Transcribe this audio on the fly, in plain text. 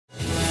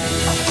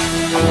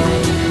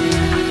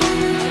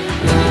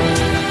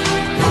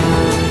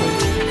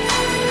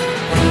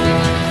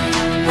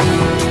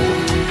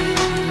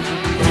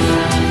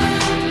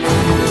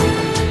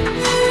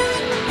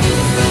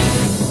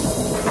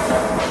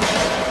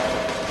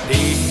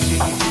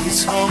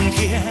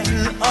天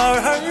而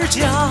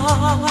降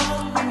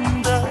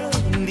的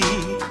你，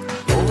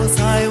落在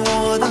我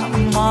的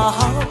马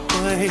背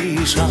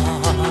上，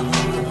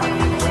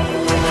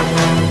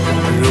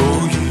如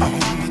玉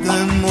的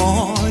模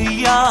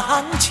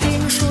样，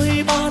清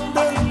水般的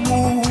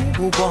目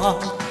光，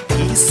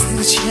一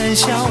丝浅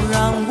笑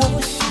让我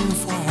心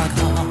发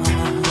烫。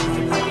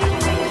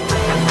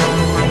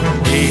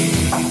低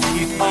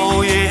头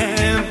也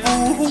不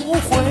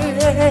回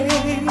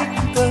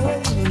的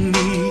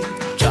你，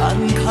展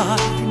开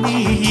你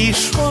一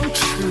双翅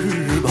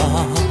膀，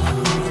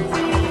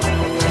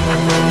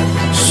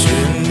寻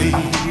觅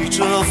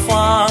着方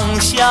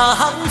向，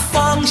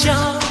方向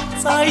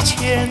在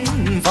前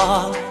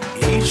方，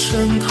一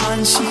声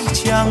叹息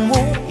将我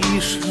一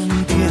生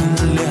变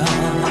凉。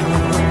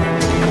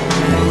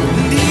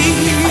你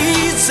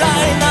在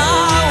那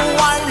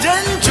万人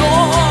中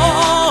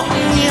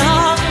央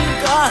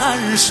感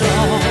受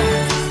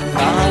那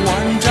万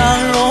丈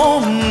荣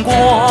光，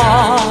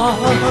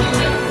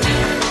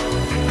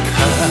看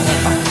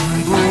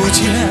不见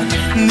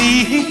你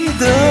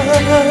的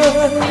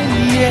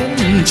眼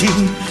睛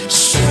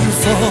是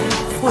否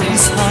会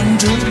藏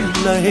着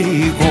泪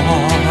光。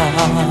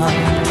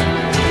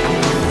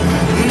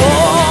我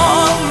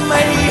没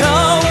有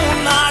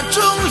那种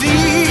力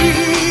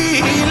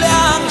量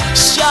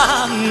向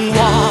往，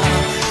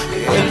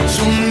也终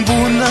不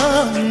能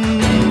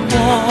忘，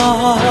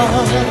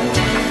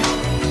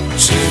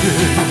只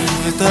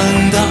等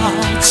到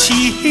漆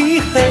黑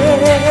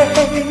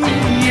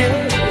夜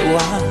晚，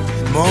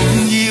梦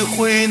一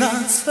回那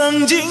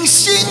曾经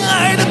心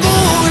爱的姑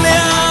娘。